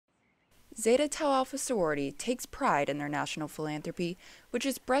Zeta Tau Alpha sorority takes pride in their national philanthropy, which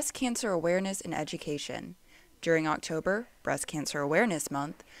is breast cancer awareness and education. During October, Breast Cancer Awareness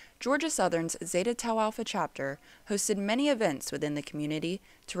Month, Georgia Southern's Zeta Tau Alpha chapter hosted many events within the community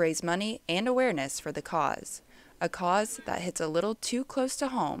to raise money and awareness for the cause, a cause that hits a little too close to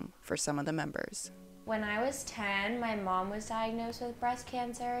home for some of the members. When I was 10, my mom was diagnosed with breast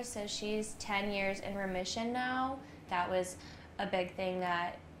cancer, so she's 10 years in remission now. That was a big thing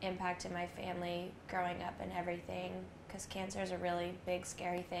that impacted my family growing up and everything, because cancer is a really big,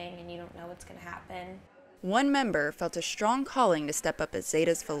 scary thing and you don't know what's going to happen. One member felt a strong calling to step up as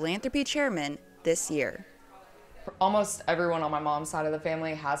Zeta's philanthropy chairman this year. Almost everyone on my mom's side of the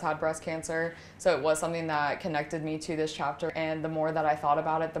family has had breast cancer, so it was something that connected me to this chapter. And the more that I thought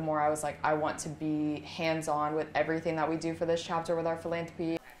about it, the more I was like, I want to be hands-on with everything that we do for this chapter with our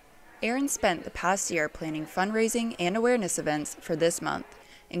philanthropy. Erin spent the past year planning fundraising and awareness events for this month,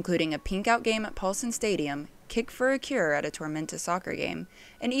 including a pink out game at Paulson Stadium, Kick for a Cure at a Tormenta soccer game,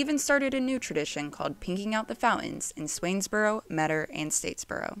 and even started a new tradition called Pinking Out the Fountains in Swainsboro, Metter, and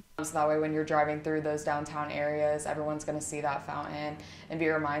Statesboro. So that way when you're driving through those downtown areas, everyone's going to see that fountain and be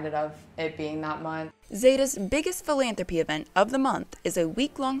reminded of it being that month. Zeta's biggest philanthropy event of the month is a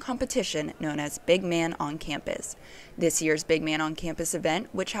week-long competition known as Big Man on Campus. This year's Big Man on Campus event,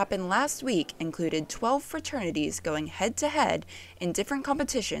 which happened last week, included 12 fraternities going head-to-head in different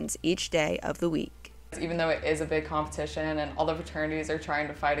competitions each day of the week. Even though it is a big competition and all the fraternities are trying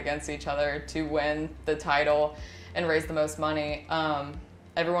to fight against each other to win the title and raise the most money,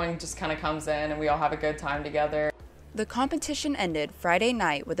 everyone just kind of comes in and we all have a good time together. The competition ended Friday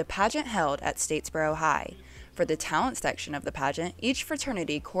night with a pageant held at Statesboro High. For the talent section of the pageant, each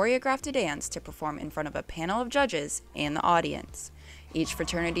fraternity choreographed a dance to perform in front of a panel of judges and the audience. Each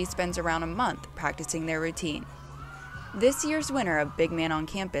fraternity spends around a month practicing their routine. This year's winner of Big Man on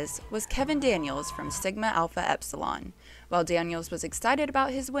Campus was Kevin Daniels from Sigma Alpha Epsilon. While Daniels was excited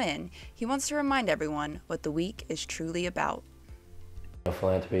about his win, he wants to remind everyone what the week is truly about.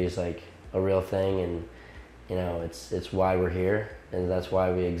 Philanthropy is like a real thing, and it's why we're here, and that's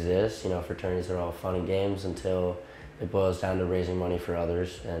why we exist. Fraternities are all fun and games until it boils down to raising money for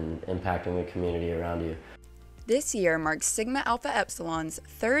others and impacting the community around you. This year marks Sigma Alpha Epsilon's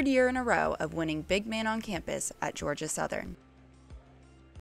third year in a row of winning Big Man on Campus at Georgia Southern.